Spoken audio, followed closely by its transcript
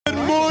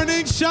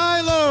morning,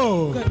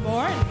 Shiloh. Good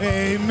morning.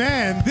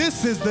 Amen.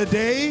 This is the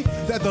day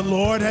that the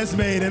Lord has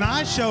made, and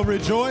I shall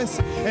rejoice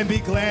and be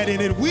glad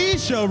in it. We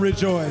shall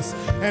rejoice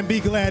and be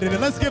glad in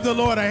it. Let's give the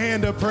Lord a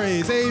hand of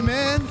praise.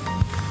 Amen.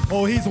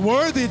 Oh, he's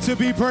worthy to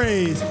be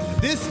praised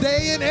this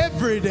day and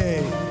every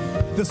day.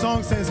 The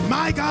song says,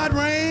 my God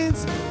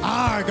reigns,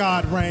 our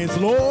God reigns.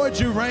 Lord,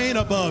 you reign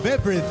above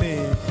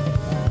everything.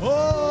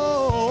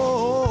 Oh,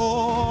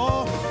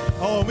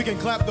 we can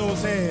clap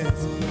those hands.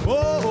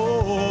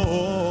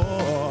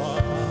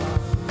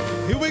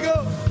 Here we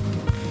go.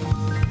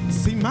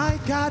 See, my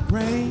God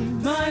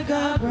reigns. My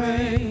God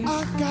reigns.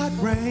 Our God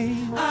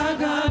reigns. Our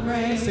God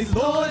reigns. Say,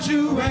 Lord,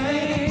 you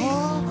reign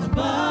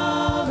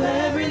above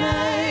every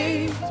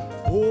name.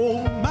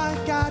 Oh, my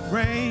God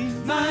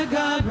reigns. My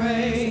God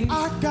reigns.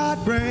 Our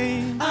God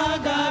reigns. Our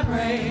God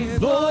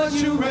reigns. Lord,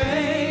 you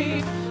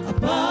reign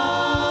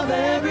above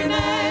every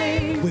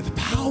name. With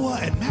power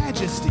and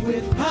majesty.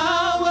 With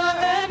power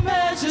and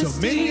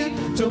majesty.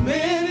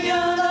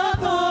 Dominion,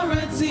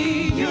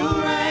 authority, you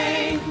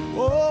reign.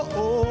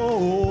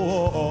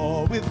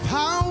 With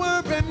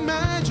power and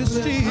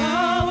majesty. With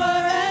power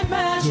and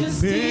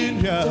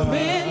majesty.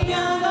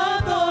 Dominion,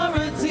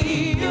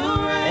 authority, you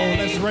reign.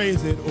 Oh, let's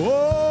raise it.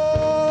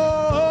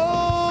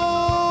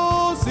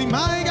 Oh, see,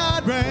 my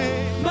God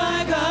reigns.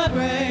 My God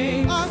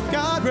reigns. Our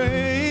God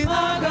reigns.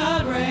 Our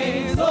God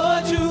reigns.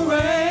 Lord, you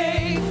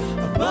reign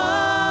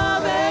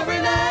above every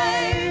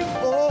name.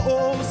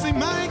 Oh, see,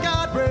 my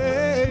God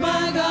reigns.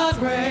 My God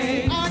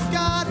reigns. Our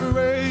God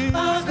reigns.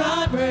 Our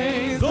God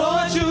reigns.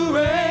 Lord, you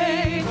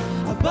reign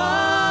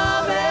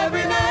above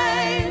every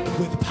name.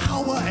 With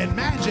power and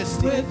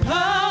majesty. With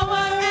power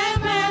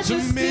and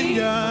majesty.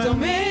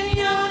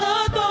 Dominion,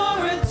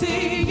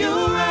 authority,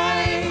 you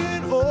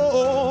reign.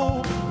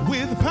 Oh,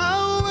 with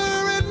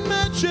power and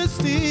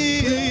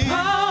majesty. With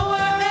power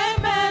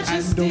and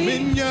majesty.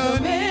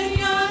 Dominion,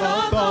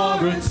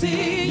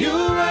 authority, you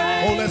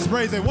reign. Oh, let's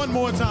praise it one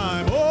more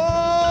time.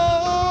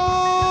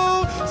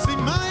 Oh, see,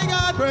 my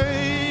God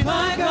reigns.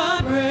 My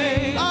God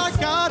reigns. Our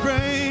God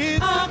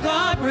reigns. Our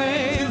God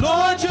reigns.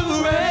 Lord,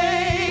 you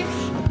reign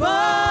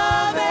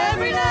above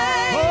every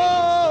name.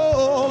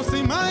 Oh,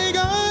 see, my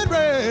God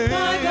reigns.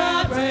 My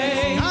God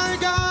reigns. Our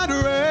God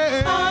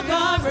reigns. Our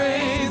God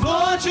reigns.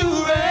 Lord,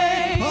 you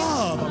reign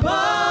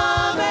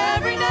above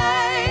every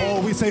name.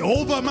 Oh, we say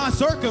over my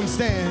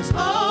circumstance. Over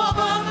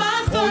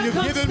my circumstance. Oh, you've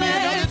given me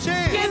another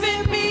chance.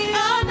 Giving me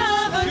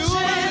another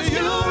chance.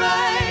 You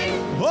reign.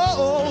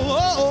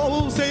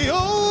 Oh, say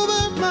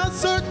over my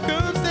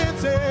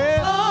circumstances.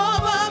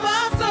 Over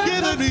my circumstance.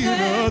 Giving me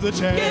another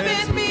chance.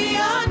 Giving me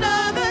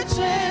another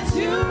chance.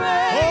 You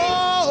reign.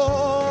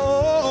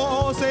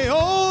 Oh, say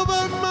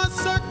over my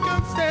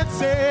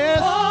circumstances.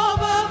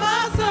 Over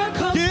my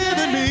circumstance.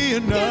 Giving me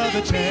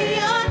another chance. Me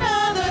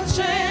another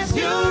chance.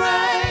 You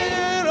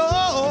reign.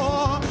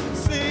 Oh,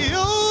 say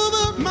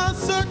over my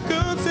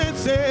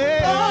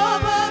circumstances.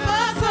 Over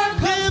my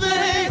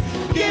circumstance.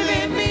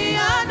 Giving me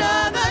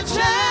another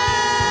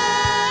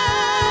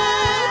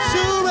chance.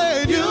 You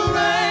reign. You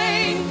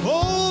reign.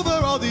 Over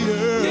all the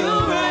earth. You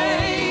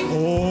reign.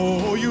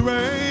 Oh, you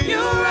reign.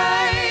 You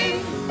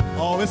reign.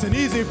 Oh, it's an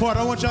easy part.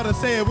 I want y'all to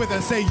say it with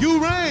us. Say, you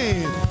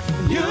reign.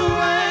 You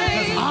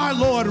reign. Our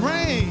Lord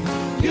reigns.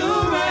 You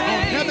On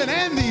reign. heaven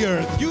and the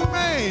earth. You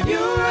reign. You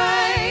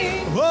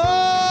reign.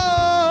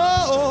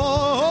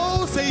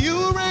 Oh, say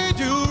you reign.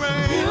 You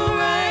reign. You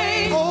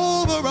reign.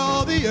 Over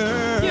all the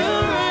earth. You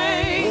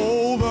reign.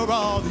 Over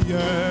all the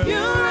earth.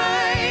 You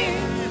reign.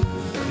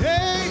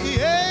 Hey,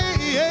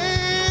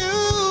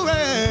 you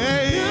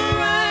reign. You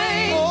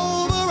reign.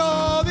 Over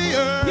all the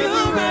earth. You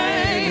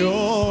reign.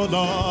 Oh,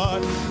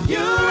 Lord.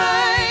 You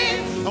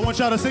reign. I want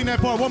y'all to sing that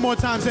part one more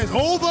time. It says,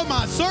 over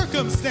my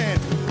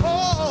circumstance. Oh,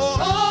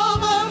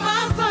 Over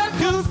my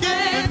you've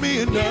circumstance. given me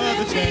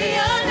another Giving me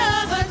chance.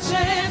 another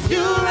chance.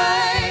 You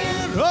reign.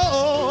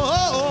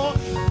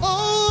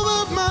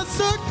 Over my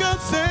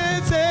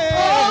circumstances.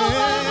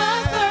 Over my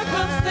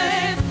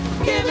circumstance.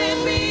 Giving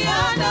me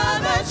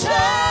another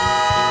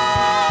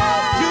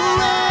chance. You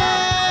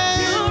reign.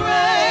 You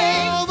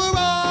reign. Over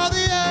all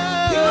the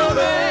earth. You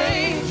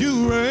reign. You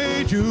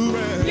reign. You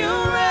reign. You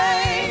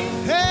reign.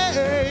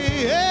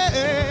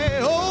 Hey,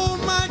 oh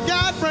my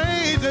God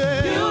reigns.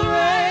 You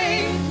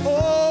reign.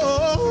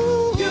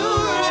 Oh, You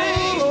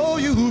reign. oh,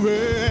 you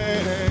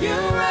reign. You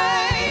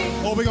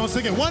reign. Oh, we're gonna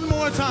sing it one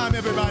more time,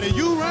 everybody.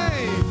 You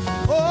reign.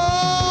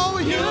 Oh,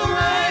 You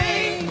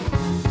reign.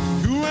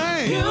 you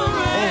reign. You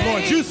Oh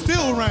Lord, reign. you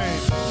still reign.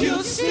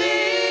 You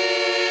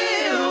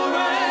still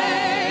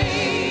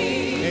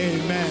reign.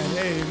 Amen.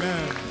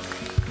 Amen.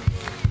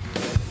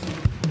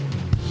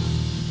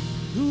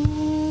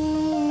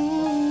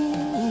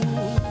 Ooh.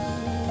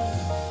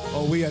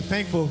 Oh, we are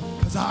thankful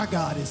because our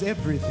God is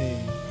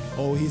everything.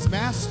 Oh, he's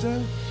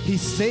master,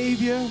 he's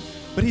savior,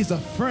 but he's a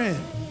friend.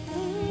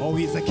 Oh,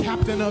 he's the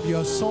captain of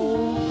your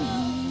soul.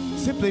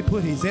 Simply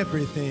put, he's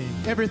everything.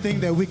 Everything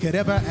that we could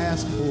ever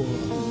ask for.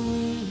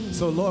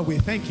 So, Lord, we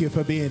thank you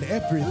for being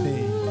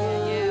everything.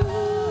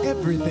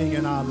 Everything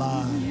in our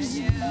lives.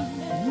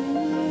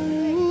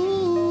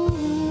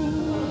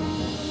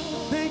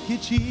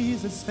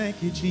 Jesus.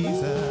 Thank you,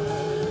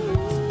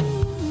 Jesus.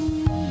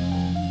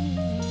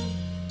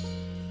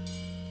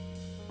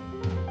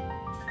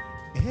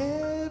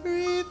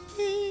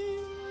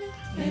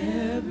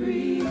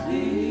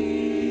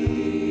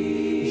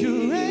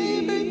 You're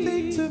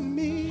everything to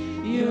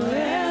me. You're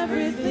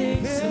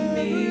everything to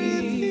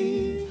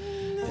me.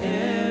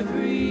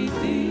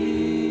 Everything.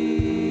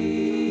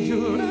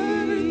 You're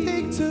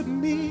everything to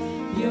me.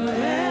 You're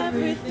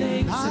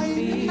everything to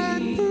me.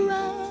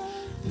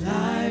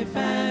 Life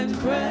and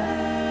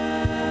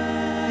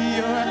breath.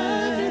 You're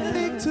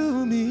everything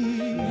to me.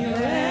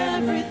 You're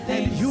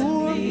everything to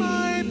You're me.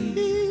 my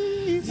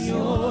peace.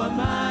 You're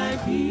my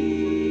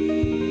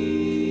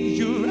peace.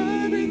 You're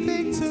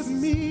everything to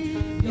me.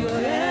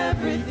 You're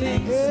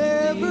everything to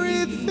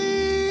Everything.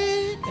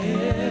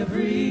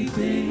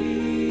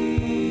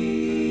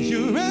 Everything.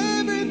 You're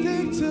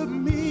everything to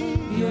me.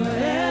 You're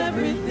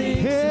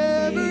everything to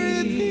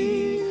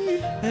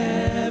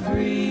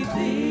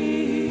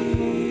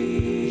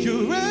Everything.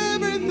 You're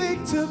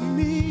everything to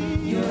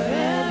me. You're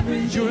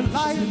everything You're to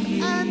life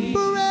me. and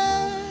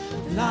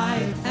breath.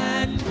 Life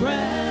and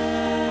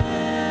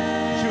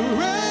breath.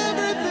 You're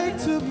everything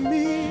to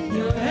me.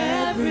 You're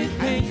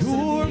everything to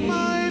You're me.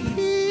 my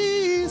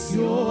peace.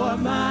 You're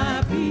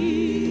my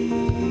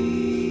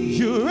peace.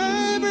 You're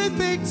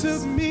everything to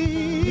me.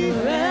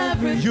 You're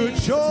everything Your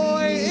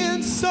joy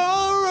in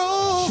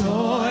sorrow.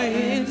 Joy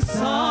in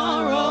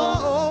sorrow.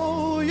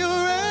 Oh,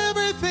 you're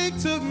everything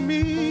to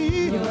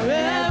me. You're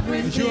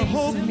everything Your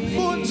hope to me.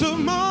 for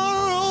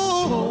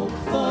tomorrow. Hope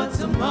for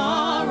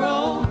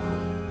tomorrow.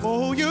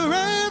 Oh, you're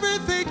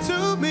everything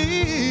to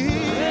me.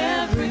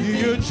 Everything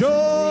Your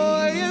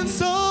joy in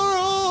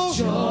sorrow.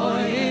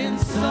 Joy in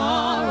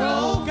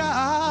sorrow. Oh,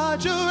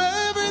 God, you're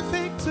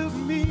everything to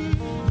me.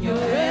 You're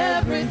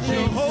everything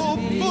Your hope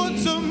to me. for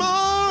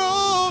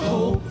tomorrow.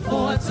 Hope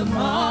for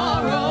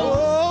tomorrow.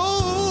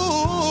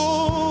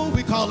 Oh,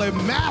 we call him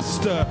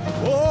Master.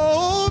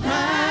 Oh,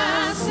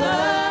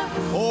 Master.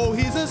 Oh,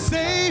 he's a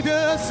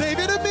Savior,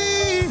 Savior to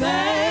me.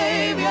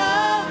 Savior.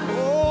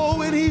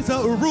 Oh, and he's a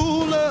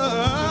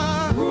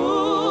ruler.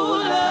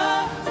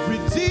 Ruler.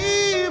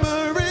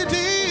 Redeemer,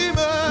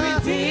 Redeemer.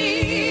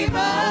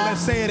 Redeemer.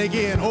 Let's say it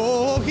again.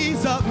 Oh,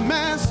 he's a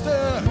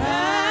Master.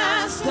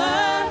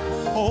 Master.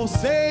 Oh,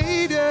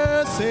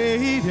 Savior,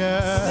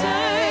 Savior.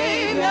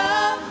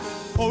 Savior.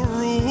 Oh,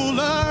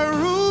 ruler,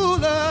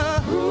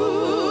 ruler.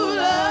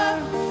 Ruler.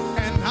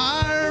 And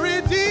our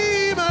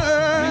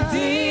Redeemer.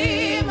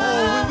 Redeemer.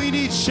 Oh, when we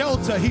need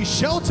shelter, he's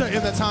shelter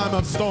in the time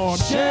of storm.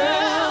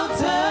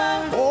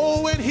 Shelter.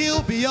 Oh, and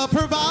he'll be a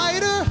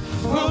provider.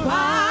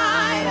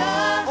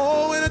 Provider.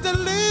 Oh, and a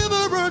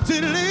deliverer,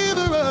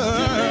 deliverer.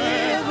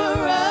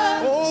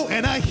 Deliverer. Oh,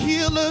 and a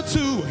healer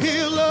too,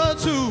 healer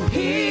too.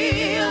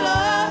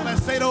 Healer.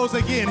 Let's say those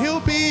again. He'll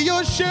be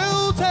your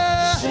shelter.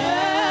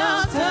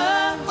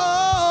 Shelter.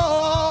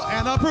 Oh,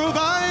 and a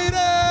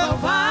provider.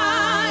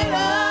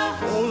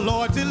 Provider. Oh,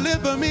 Lord,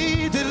 deliver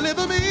me,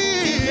 deliver me.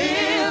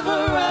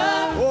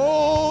 Deliverer.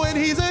 Oh, and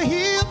he's a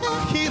healer,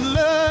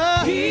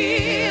 healer.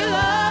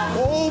 Healer.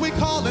 Oh, we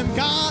call him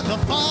God the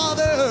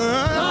Father.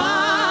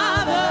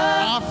 Father.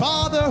 Our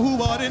Father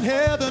who art in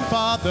heaven,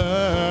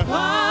 Father.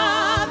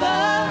 Father.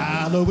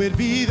 Hallowed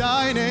be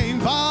thy name,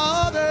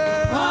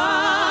 Father.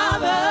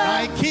 Father.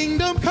 Thy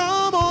kingdom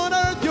come on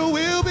earth, your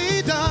will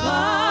be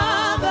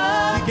done.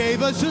 Father. He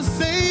gave us your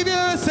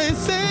Savior, say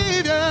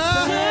Savior.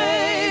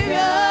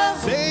 Savior.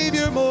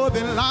 Savior more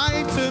than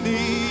life to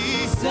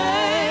me.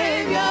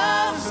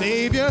 Savior.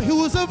 Savior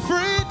who's a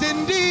friend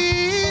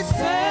indeed.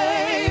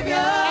 Savior.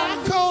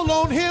 I call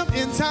on him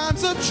in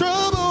times of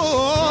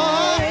trouble.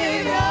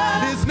 Savior.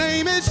 His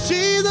name is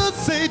Jesus,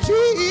 say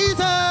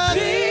Jesus.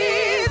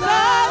 Jesus.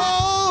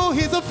 Oh,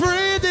 he's a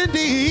friend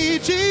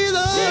indeed,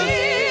 Jesus.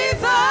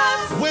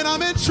 Jesus. When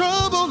I'm in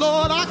trouble,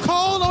 Lord, I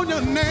call on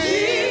your name.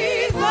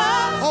 Jesus.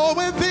 Oh,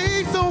 when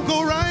things don't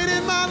go right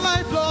in my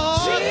life,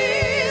 Lord.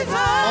 Jesus.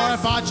 Or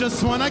if I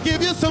just want to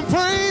give you some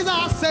praise,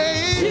 I'll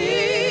say.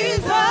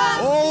 Jesus.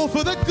 Oh,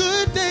 for the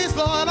good days,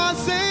 Lord, I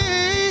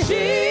say.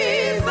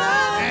 Jesus.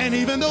 And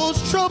even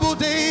those troubled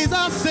days,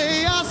 I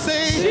say.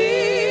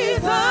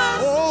 Jesus.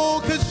 Oh,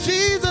 because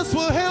Jesus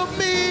will help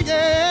me,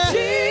 yeah.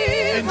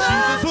 And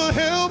Jesus will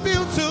help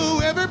you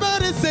too.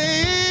 Everybody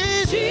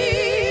say.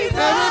 Jesus.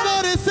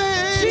 Everybody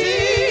say.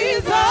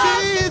 Jesus.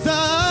 Jesus.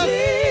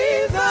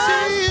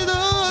 Jesus.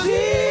 Jesus.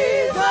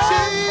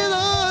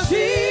 Jesus. Jesus.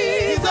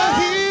 He's a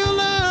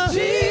healer.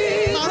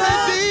 Jesus. My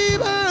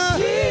Redeemer.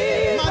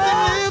 Jesus. My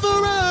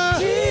deliverer.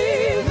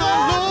 Jesus. My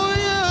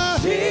lawyer.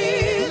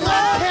 Jesus. My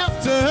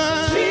captain.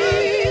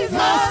 Jesus. My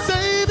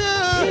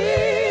savior.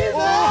 Jesus. Oh,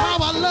 how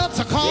I love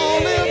to call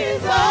him.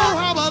 Jesus. Oh,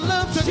 how I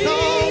love to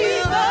call him.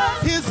 Jesus.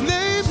 His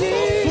name's so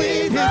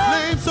sweet. His Jesus.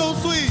 name's so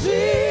sweet.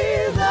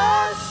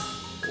 Jesus.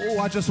 Oh,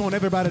 I just want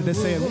everybody to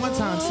say it one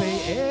time.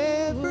 Say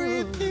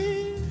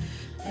everything.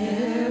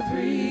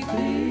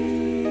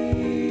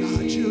 Everything.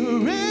 God,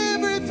 you're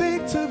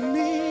everything to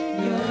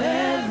me. You're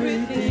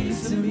everything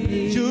to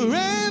me. You're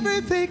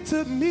everything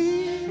to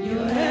me.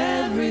 You're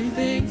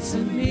everything to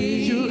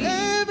me. You're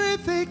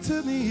everything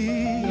to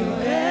me.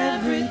 You're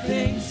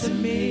everything to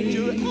me.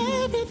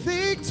 You're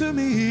everything to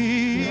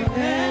me. You're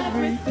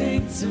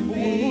everything to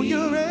me. Oh,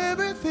 you're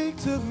everything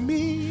to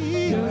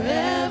me. You're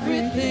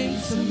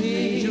everything to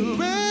me.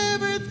 You're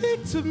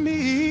everything to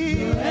me.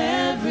 You're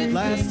everything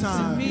Last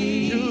time. to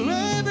me. You're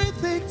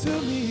everything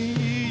to me.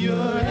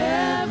 You're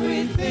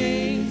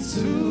everything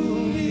to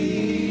me.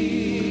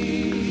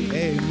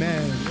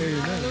 Amen. Amen.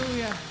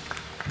 Hallelujah.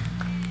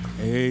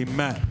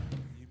 Amen.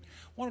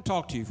 I want to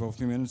talk to you for a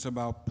few minutes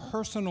about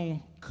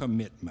personal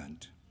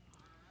commitment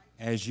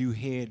as you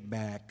head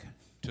back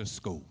to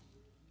school.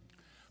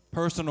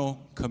 Personal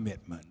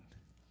commitment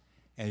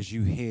as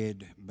you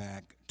head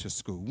back to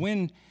school.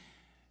 When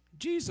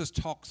Jesus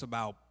talks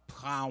about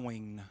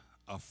plowing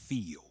a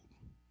field,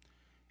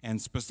 and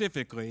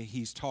specifically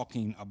he's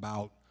talking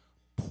about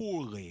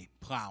poorly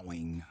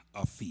plowing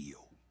a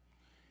field,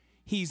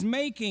 he's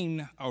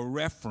making a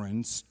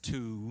reference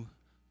to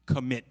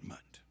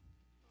commitment.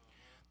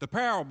 The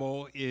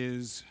parable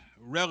is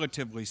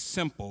relatively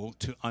simple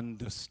to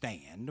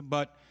understand,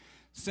 but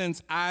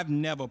since I've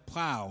never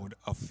plowed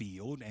a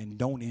field and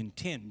don't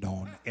intend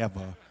on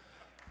ever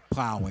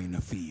plowing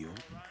a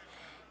field,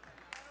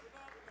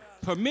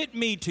 permit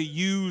me to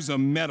use a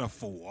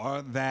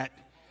metaphor that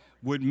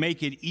would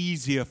make it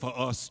easier for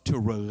us to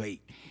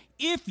relate.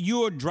 If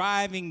you're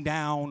driving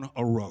down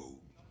a road,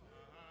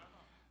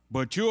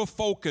 but you're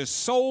focused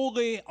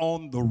solely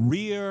on the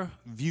rear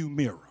view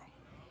mirror,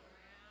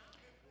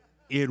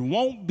 it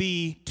won't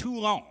be too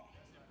long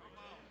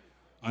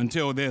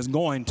until there's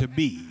going to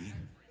be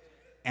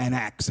an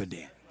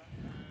accident.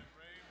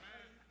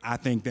 I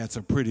think that's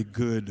a pretty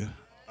good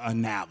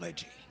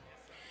analogy.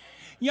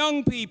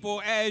 Young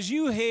people, as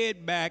you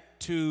head back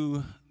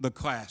to the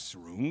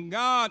classroom,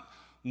 God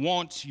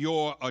wants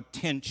your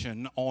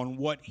attention on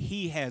what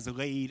He has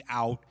laid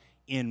out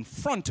in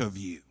front of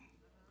you,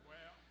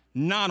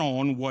 not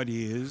on what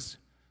is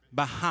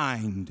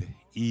behind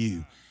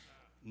you.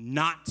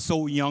 Not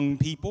so, young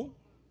people,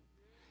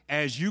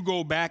 as you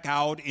go back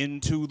out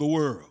into the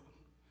world,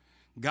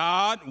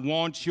 God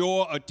wants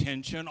your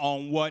attention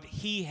on what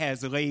He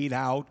has laid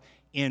out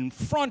in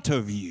front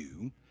of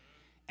you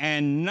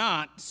and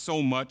not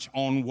so much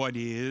on what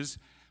is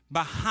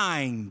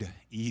behind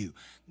you.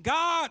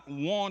 God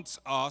wants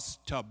us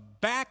to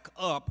back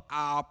up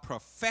our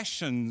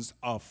professions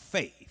of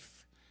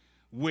faith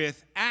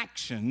with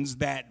actions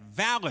that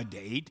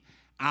validate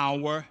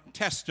our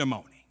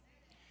testimony.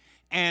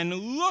 And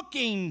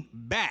looking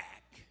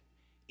back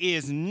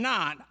is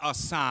not a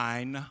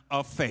sign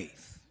of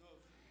faith.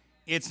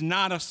 It's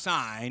not a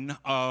sign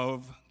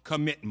of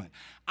commitment.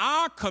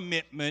 Our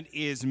commitment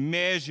is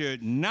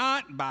measured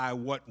not by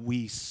what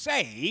we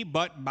say,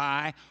 but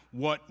by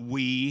what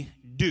we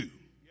do.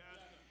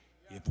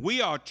 If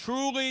we are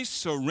truly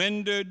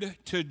surrendered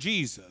to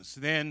Jesus,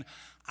 then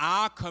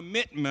our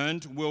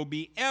commitment will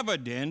be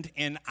evident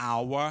in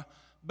our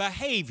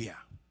behavior.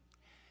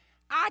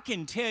 I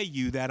can tell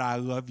you that I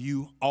love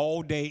you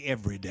all day,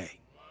 every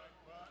day.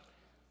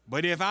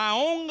 But if I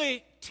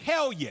only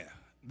tell you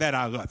that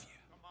I love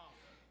you,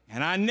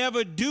 and I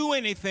never do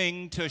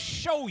anything to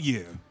show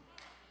you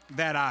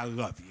that I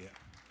love you,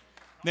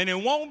 then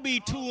it won't be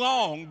too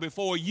long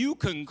before you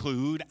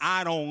conclude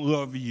I don't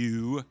love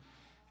you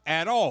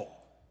at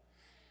all.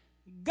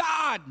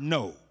 God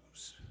knows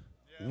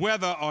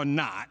whether or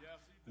not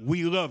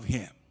we love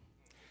Him,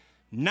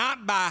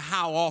 not by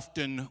how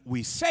often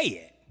we say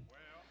it,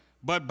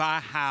 but by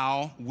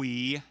how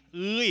we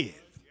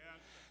live.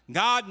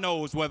 God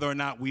knows whether or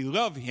not we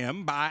love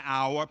Him by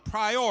our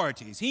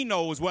priorities. He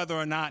knows whether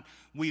or not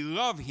we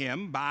love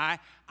Him by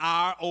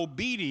our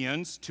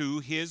obedience to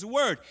His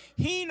word.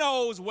 He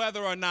knows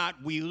whether or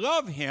not we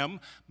love Him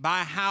by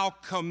how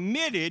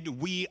committed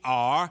we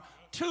are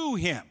to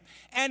Him.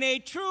 And a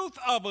truth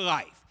of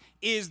life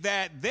is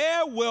that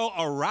there will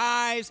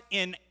arise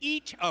in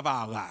each of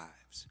our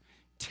lives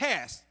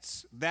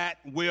tests that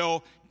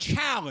will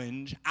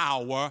challenge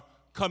our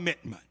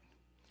commitment.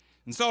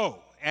 And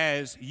so,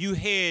 as you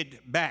head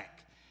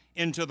back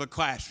into the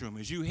classroom,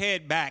 as you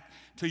head back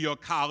to your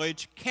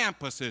college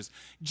campuses,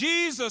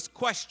 Jesus'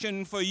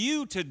 question for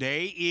you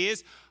today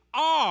is,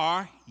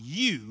 are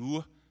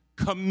you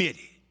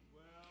committed?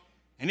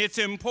 And it's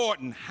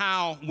important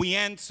how we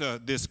answer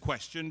this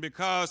question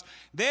because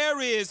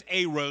there is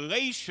a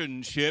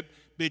relationship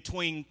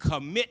between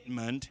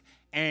commitment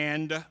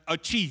and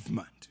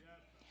achievement.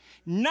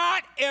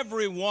 Not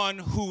everyone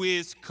who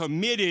is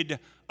committed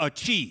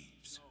achieves.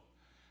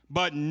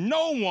 But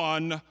no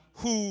one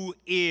who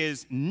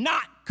is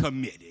not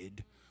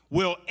committed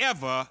will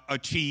ever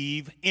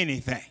achieve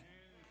anything.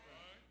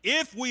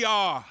 If we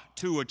are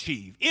to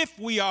achieve, if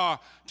we are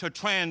to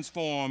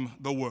transform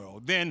the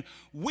world, then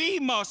we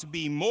must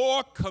be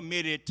more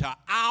committed to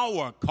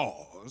our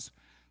cause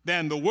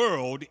than the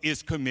world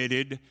is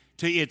committed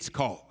to its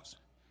cause.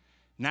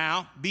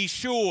 Now, be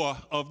sure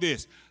of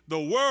this. The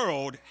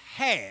world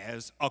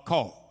has a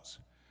cause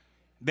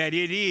that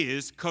it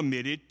is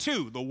committed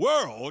to. The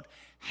world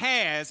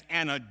has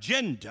an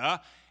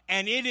agenda,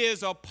 and it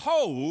is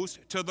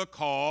opposed to the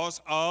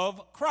cause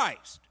of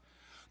Christ.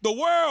 The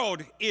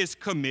world is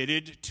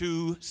committed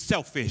to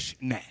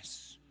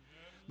selfishness.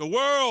 The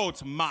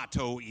world's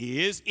motto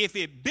is, if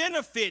it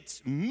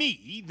benefits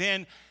me,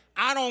 then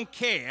I don't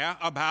care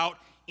about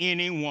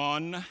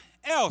anyone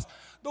else.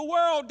 The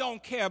world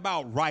don't care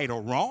about right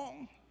or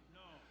wrong.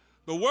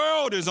 The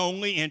world is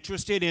only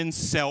interested in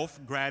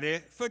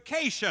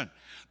self-gratification.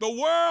 The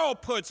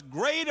world puts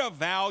greater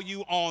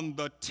value on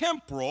the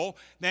temporal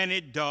than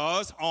it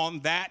does on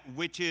that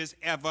which is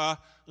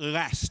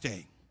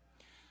everlasting.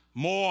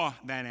 More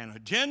than an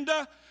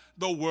agenda,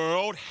 the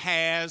world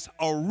has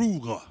a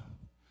ruler,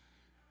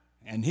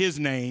 and his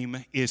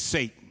name is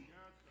Satan.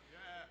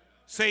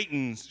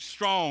 Satan's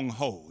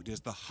stronghold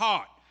is the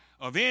heart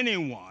of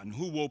anyone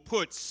who will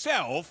put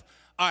self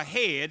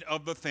ahead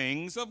of the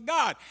things of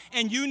God.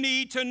 And you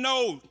need to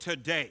know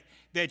today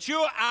that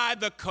you're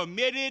either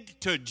committed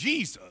to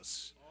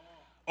Jesus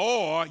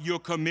or you're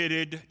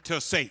committed to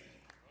Satan.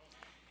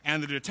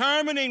 And the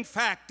determining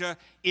factor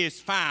is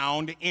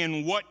found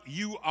in what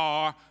you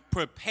are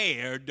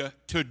prepared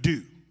to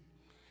do.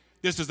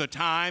 This is a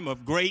time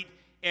of great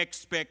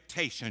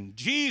expectation.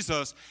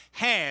 Jesus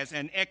has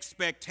an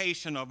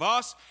expectation of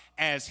us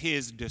as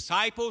his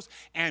disciples,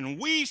 and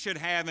we should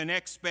have an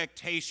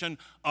expectation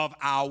of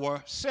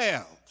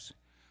ourselves.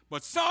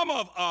 But some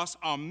of us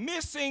are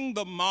missing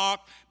the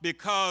mark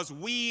because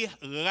we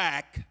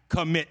lack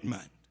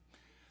commitment.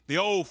 The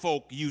old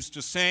folk used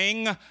to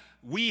sing,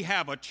 we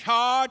have a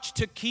charge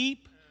to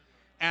keep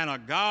and a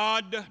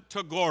God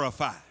to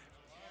glorify,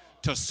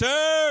 to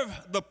serve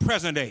the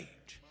present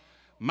age,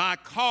 my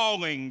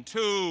calling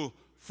to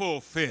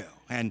fulfill.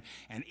 And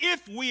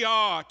if we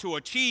are to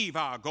achieve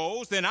our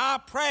goals, then our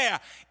prayer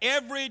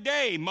every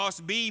day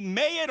must be,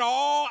 may it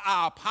all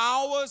our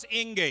powers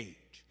engage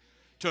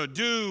to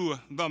do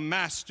the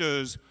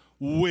Master's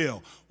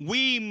will.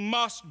 We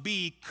must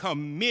be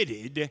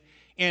committed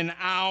in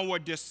our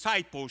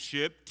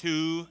discipleship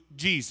to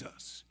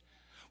Jesus.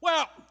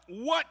 Well,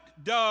 what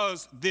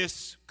does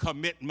this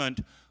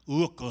commitment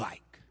look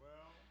like?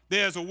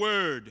 There's a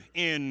word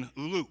in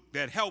Luke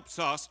that helps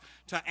us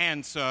to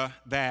answer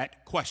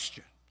that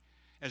question.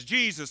 As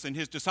Jesus and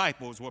his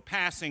disciples were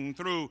passing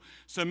through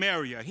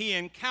Samaria, he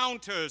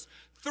encounters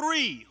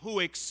 3 who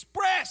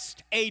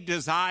expressed a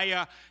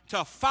desire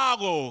to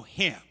follow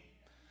him.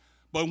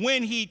 But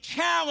when he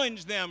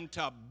challenged them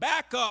to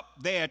back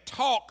up their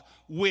talk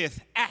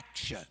with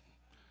action,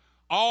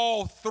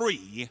 all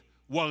 3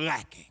 were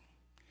lacking.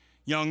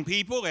 Young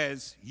people,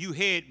 as you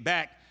head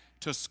back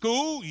to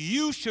school,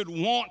 you should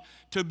want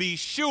to be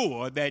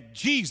sure that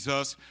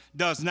Jesus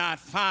does not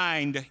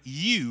find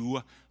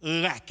you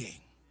lacking.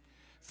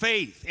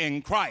 Faith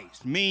in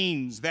Christ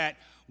means that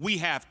we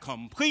have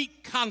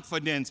complete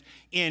confidence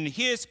in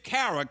his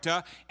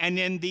character and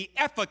in the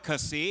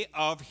efficacy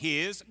of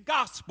his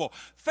gospel.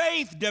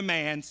 Faith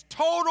demands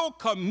total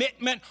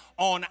commitment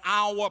on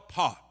our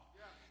part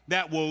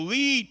that will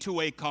lead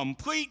to a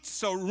complete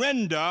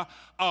surrender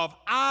of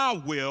our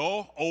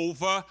will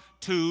over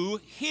to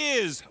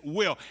his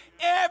will.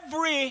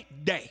 Every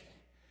day,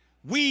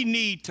 we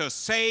need to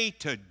say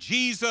to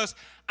Jesus,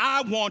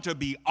 I want to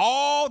be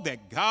all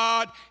that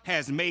God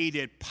has made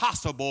it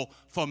possible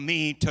for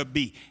me to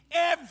be.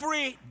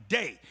 Every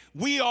day,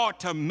 we are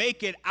to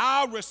make it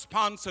our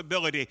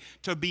responsibility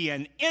to be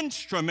an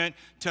instrument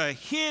to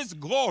his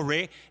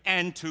glory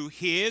and to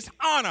his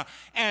honor.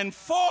 And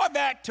for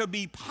that to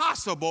be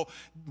possible,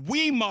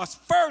 we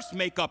must first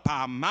make up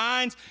our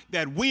minds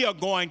that we are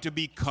going to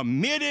be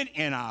committed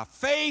in our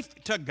faith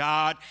to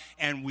God,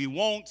 and we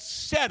won't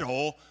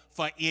settle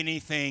for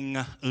anything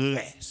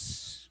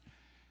less.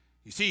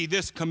 You see,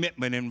 this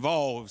commitment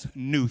involves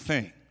new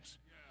things.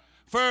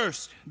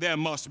 First, there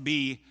must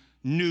be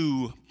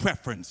new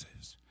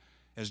preferences.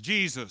 As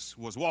Jesus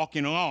was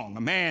walking along,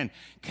 a man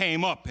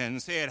came up and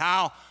said,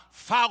 I'll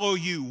follow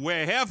you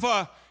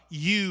wherever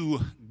you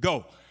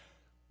go.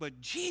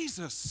 But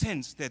Jesus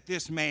sensed that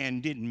this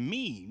man didn't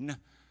mean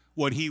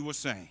what he was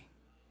saying.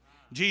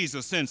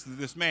 Jesus sensed that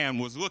this man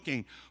was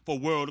looking for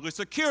worldly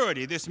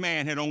security. This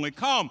man had only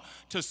come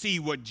to see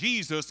what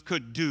Jesus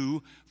could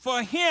do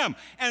for him.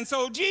 And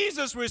so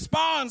Jesus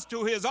responds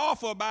to his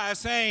offer by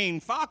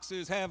saying,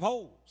 foxes have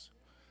holes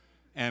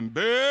and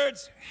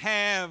birds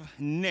have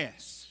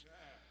nests,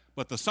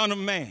 but the Son of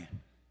Man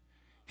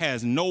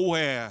has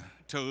nowhere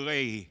to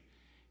lay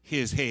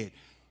his head.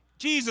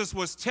 Jesus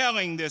was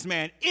telling this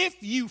man, if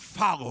you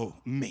follow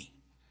me,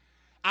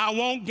 I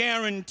won't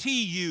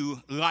guarantee you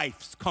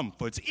life's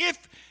comforts.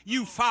 If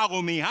you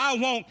follow me, I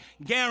won't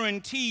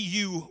guarantee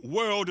you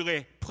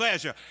worldly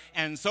pleasure.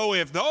 And so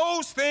if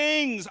those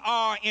things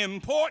are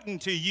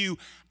important to you,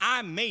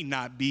 I may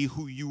not be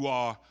who you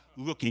are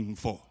looking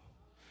for.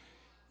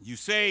 You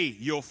say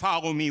you'll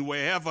follow me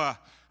wherever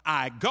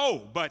I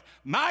go, but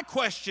my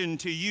question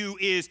to you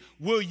is,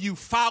 will you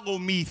follow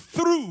me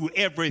through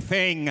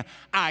everything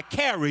I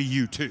carry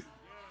you to?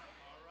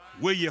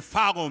 Will you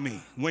follow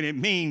me when it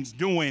means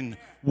doing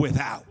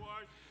without?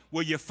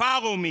 Will you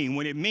follow me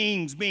when it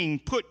means being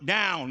put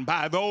down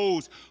by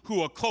those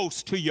who are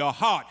close to your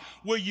heart?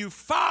 Will you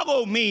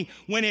follow me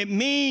when it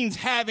means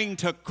having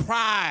to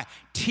cry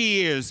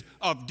tears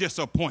of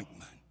disappointment?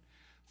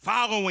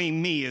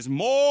 Following me is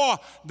more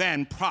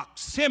than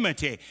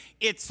proximity.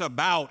 It's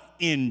about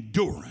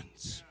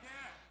endurance.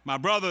 My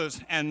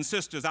brothers and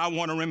sisters, I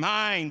want to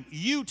remind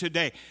you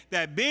today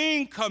that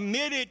being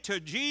committed to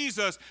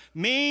Jesus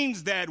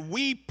means that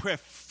we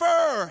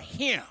prefer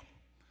him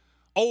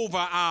over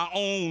our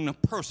own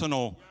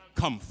personal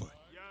comfort.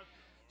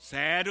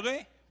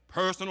 Sadly,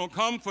 personal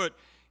comfort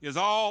is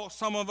all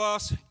some of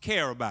us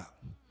care about.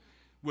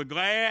 We're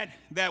glad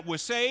that we're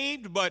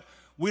saved, but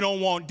we don't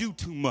want to do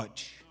too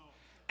much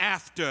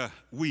after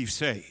we've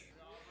saved.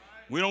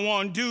 We don't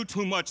want to do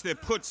too much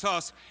that puts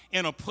us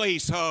in a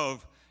place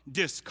of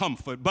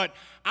discomfort. But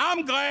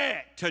I'm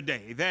glad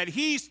today that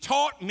he's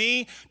taught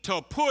me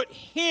to put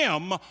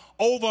him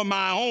over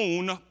my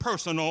own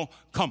personal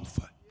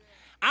comfort.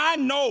 I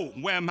know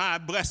where my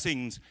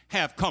blessings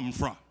have come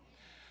from,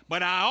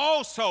 but I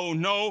also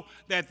know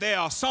that there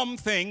are some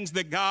things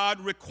that God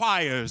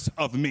requires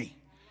of me.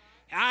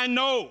 I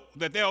know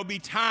that there'll be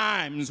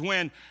times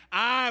when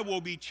I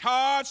will be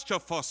charged to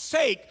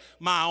forsake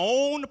my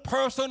own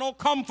personal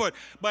comfort,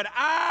 but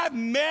I've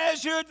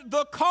measured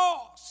the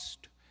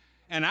cost.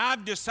 And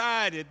I've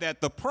decided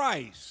that the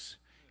price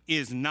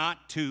is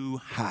not too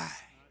high.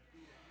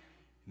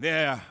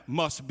 There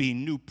must be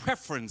new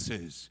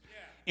preferences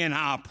in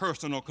our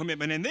personal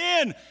commitment. And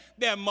then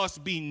there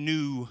must be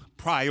new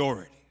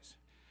priorities.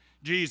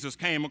 Jesus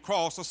came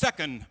across a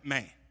second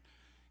man,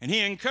 and he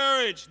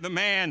encouraged the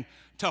man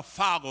to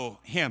follow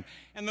him.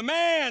 And the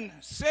man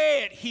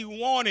said he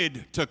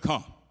wanted to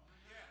come,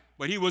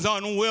 but he was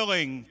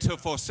unwilling to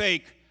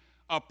forsake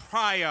a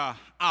prior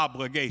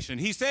obligation.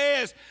 He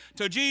says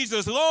to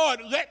Jesus,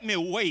 Lord, let me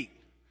wait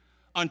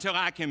until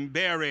I can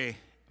bury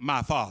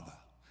my father.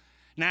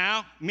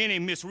 Now, many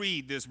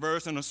misread this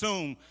verse and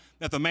assume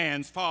that the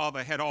man's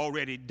father had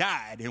already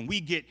died, and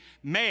we get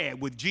mad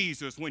with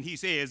Jesus when he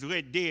says,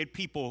 let dead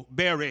people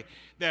bury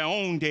their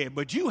own dead.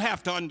 But you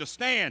have to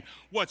understand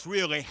what's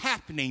really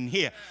happening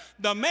here.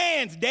 The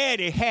man's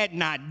daddy had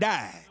not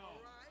died.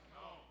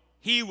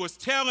 He was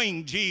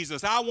telling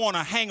Jesus, I want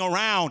to hang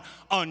around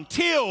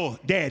until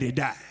daddy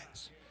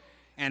dies.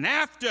 And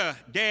after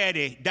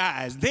daddy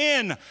dies,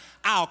 then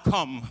I'll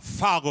come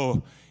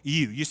follow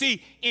you. You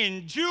see,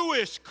 in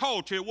Jewish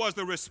culture, it was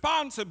the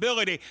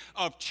responsibility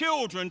of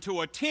children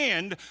to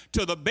attend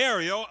to the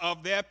burial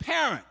of their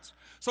parents.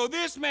 So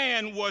this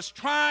man was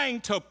trying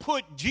to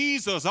put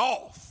Jesus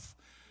off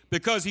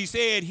because he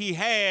said he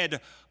had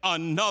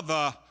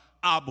another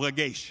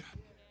obligation.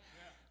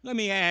 Let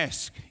me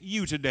ask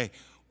you today,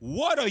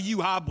 what are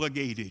you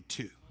obligated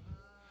to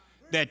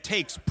that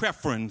takes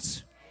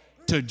preference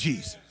to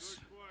Jesus?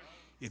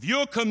 If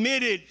you're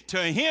committed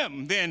to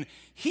him, then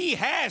he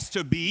has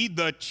to be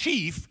the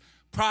chief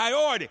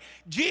priority.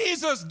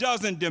 Jesus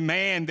doesn't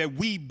demand that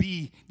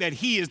that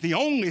he is the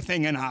only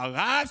thing in our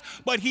lives,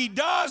 but he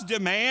does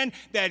demand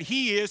that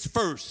he is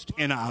first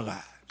in our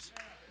lives.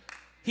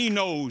 He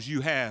knows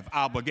you have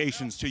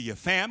obligations to your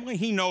family.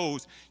 He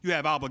knows you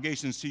have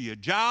obligations to your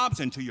jobs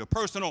and to your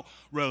personal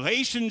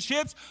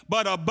relationships.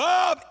 But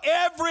above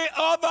every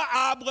other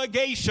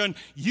obligation,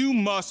 you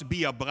must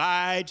be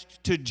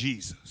obliged to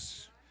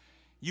Jesus.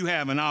 You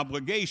have an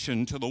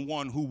obligation to the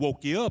one who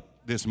woke you up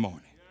this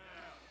morning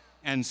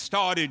and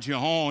started you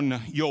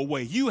on your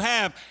way. You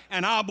have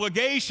an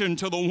obligation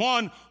to the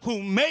one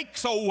who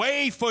makes a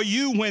way for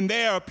you when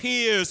there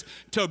appears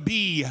to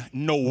be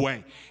no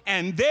way.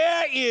 And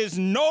there is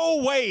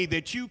no way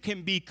that you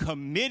can be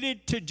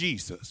committed to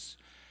Jesus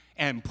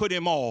and put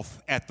him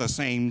off at the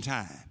same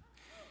time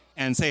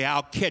and say,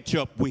 I'll catch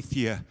up with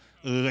you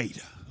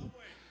later.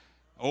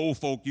 Old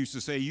folk used to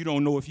say, you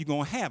don't know if you're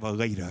going to have a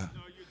later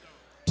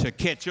to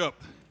catch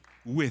up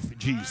with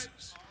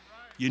Jesus.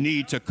 You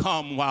need to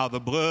come while the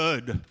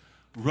blood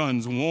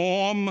runs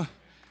warm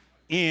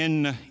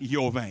in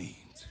your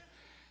veins.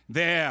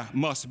 There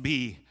must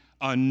be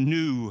a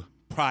new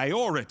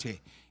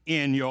priority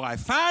in your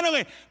life.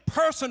 Finally,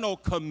 personal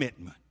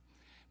commitment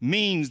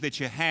means that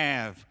you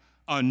have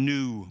a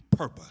new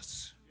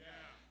purpose.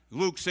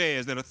 Luke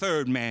says that a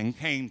third man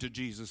came to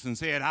Jesus and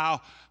said,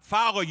 I'll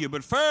follow you,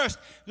 but first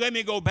let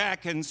me go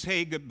back and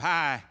say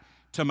goodbye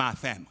to my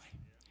family.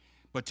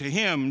 But to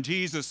him,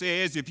 Jesus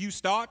says, if you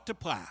start to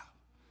plow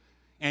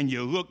and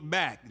you look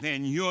back,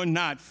 then you're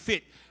not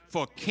fit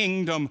for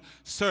kingdom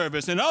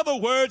service. In other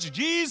words,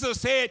 Jesus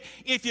said,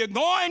 if you're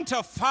going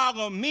to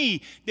follow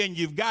me, then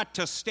you've got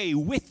to stay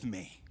with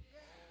me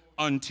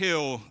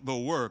until the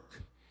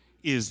work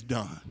is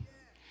done.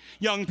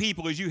 Young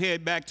people, as you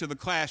head back to the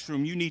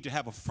classroom, you need to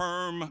have a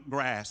firm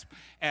grasp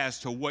as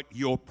to what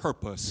your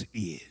purpose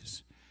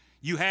is.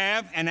 You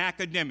have an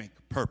academic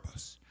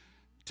purpose,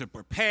 to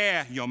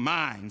prepare your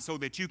mind so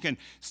that you can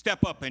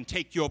step up and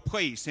take your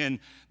place in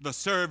the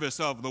service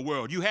of the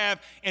world. You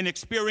have an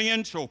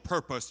experiential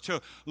purpose to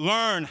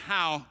learn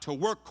how to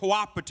work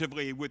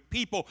cooperatively with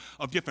people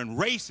of different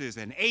races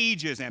and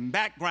ages and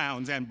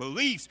backgrounds and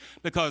beliefs,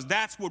 because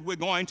that's what we're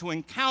going to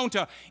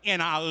encounter in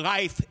our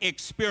life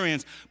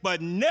experience.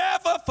 But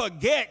never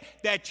forget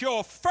that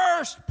your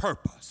first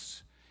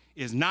purpose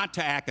is not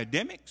to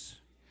academics,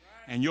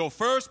 and your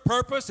first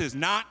purpose is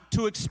not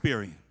to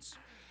experience.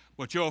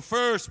 But your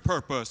first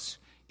purpose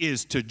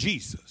is to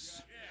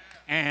Jesus.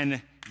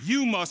 And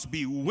you must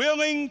be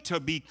willing to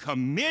be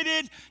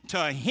committed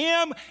to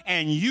him,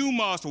 and you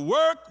must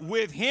work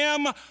with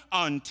him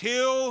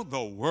until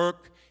the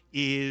work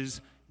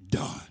is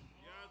done.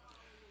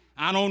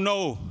 I don't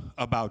know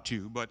about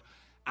you, but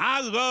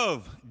I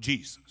love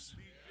Jesus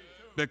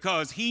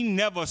because he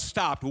never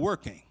stopped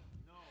working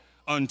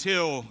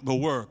until the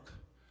work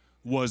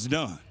was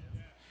done.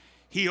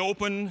 He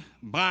opened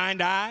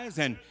blind eyes,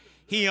 and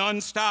he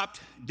unstopped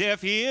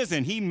deaf ears,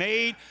 and he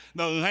made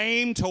the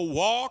lame to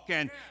walk,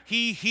 and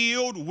he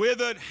healed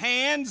withered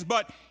hands,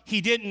 but he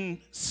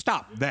didn't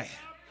stop there.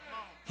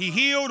 He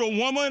healed a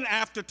woman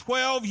after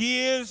 12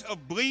 years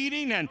of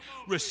bleeding and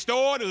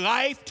restored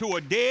life to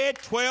a dead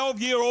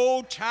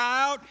 12-year-old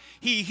child.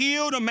 He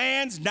healed a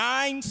man's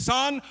dying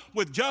son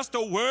with just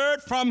a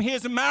word from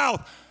his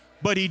mouth,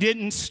 but he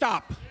didn't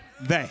stop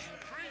there.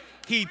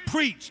 He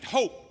preached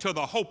hope to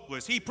the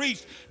hopeless. He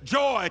preached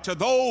joy to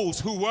those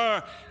who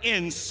were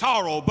in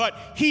sorrow, but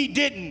he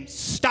didn't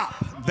stop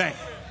there.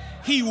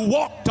 He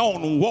walked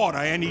on water,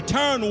 and he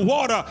turned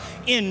water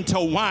into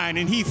wine,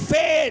 and he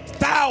fed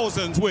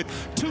thousands with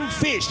 2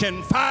 fish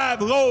and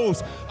 5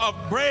 loaves of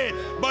bread,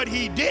 but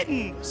he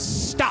didn't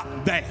stop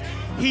there.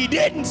 He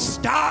didn't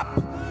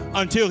stop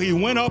until he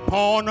went up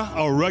on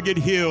a rugged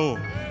hill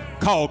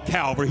called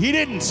Calvary. He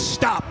didn't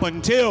stop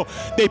until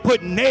they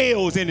put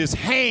nails in his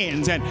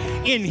hands and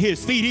in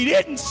his feet. He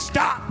didn't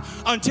stop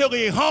until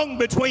he hung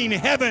between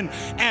heaven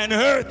and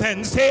earth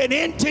and said,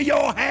 "Into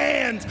your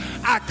hands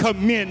I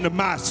commend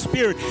my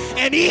spirit."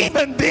 And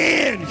even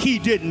then he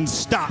didn't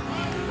stop,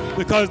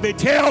 because they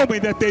tell me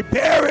that they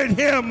buried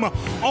him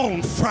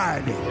on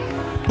Friday.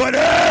 But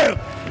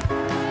early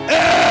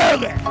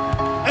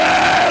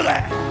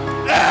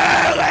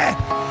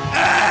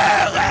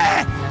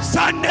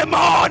Sunday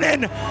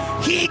morning,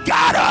 he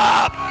got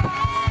up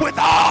with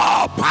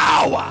all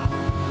power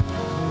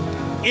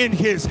in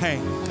his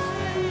hand.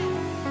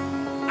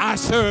 I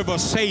serve a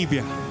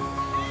Savior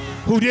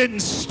who didn't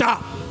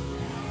stop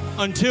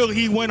until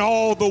he went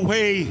all the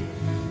way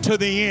to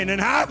the end. And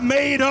I've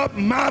made up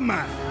my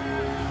mind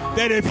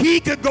that if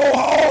he could go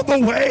all the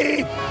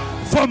way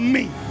for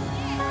me,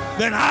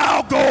 then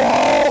I'll go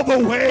all the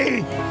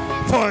way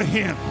for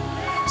him.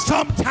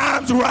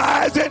 Sometimes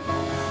rising,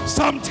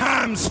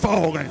 sometimes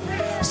falling,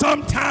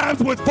 sometimes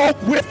with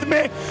folk with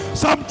me,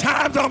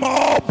 sometimes I'm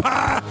all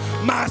by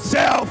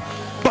myself,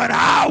 but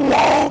I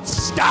won't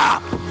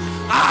stop.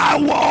 I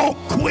won't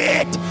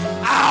quit.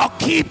 I'll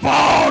keep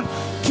on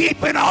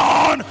keeping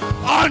on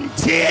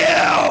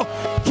until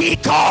he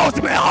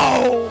calls me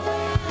home.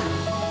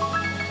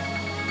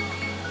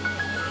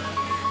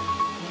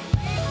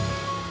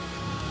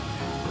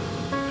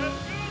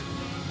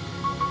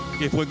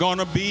 If we're going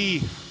to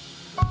be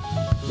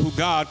who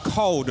God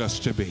called us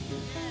to be,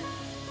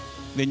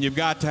 then you've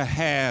got to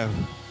have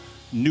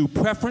new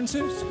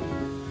preferences.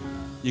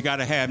 You got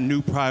to have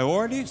new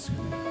priorities.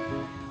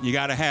 You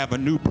got to have a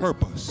new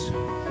purpose.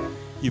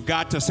 You've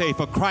got to say,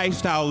 for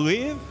Christ I'll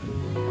live,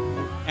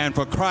 and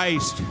for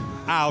Christ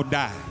I'll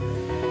die.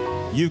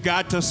 You've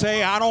got to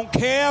say, I don't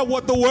care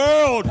what the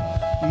world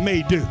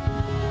may do.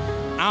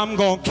 I'm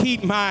going to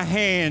keep my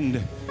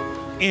hand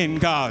in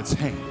God's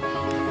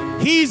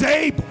hand. He's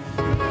able.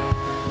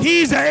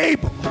 He's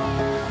able.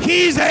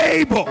 He's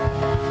able.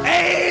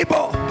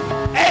 Able.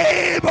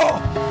 Able.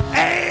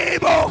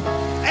 Able.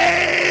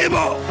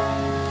 Able.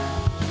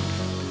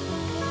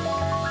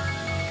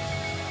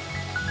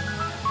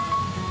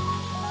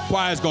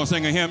 Choir's going to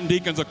sing a hymn.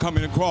 Deacons are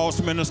coming across.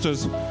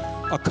 Ministers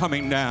are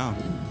coming down.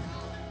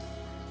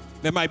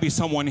 There might be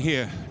someone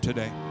here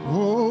today.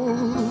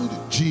 Oh,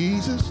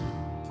 Jesus.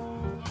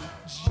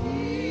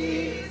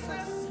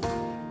 Jesus.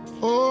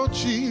 Oh,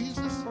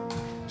 Jesus.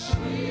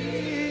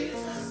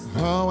 Jesus.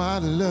 How I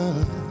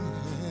love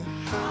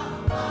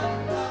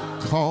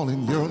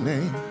calling your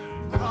name.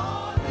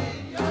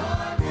 Calling your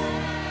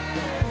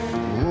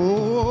name.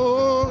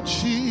 Oh,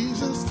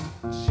 Jesus.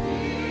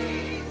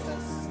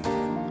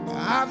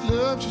 I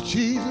love you,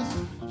 Jesus,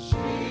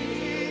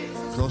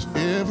 because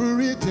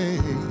every day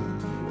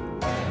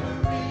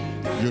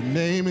your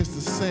name is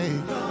the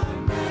same.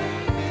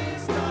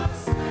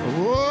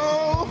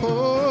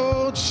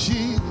 Oh,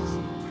 Jesus.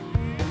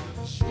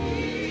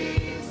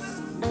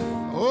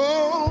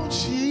 Oh,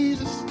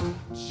 Jesus.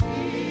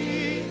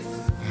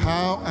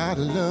 How I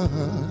love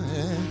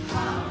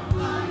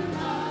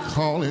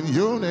calling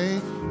your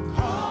name.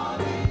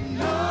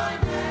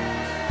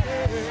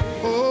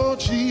 Oh,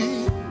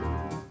 Jesus.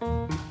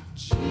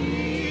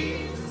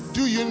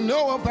 Do you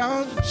know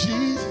about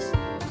Jesus?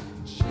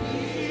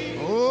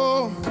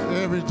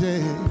 every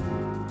day.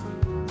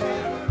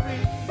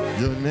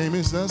 Your name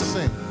is the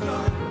same.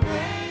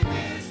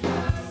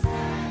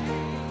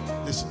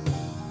 Listen.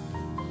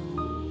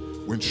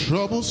 When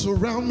troubles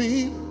surround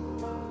me,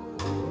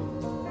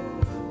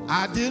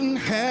 I didn't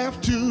have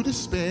to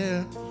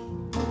despair.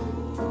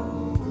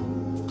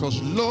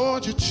 'Cause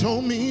Lord, you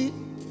told me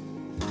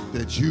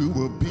that you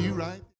will be right.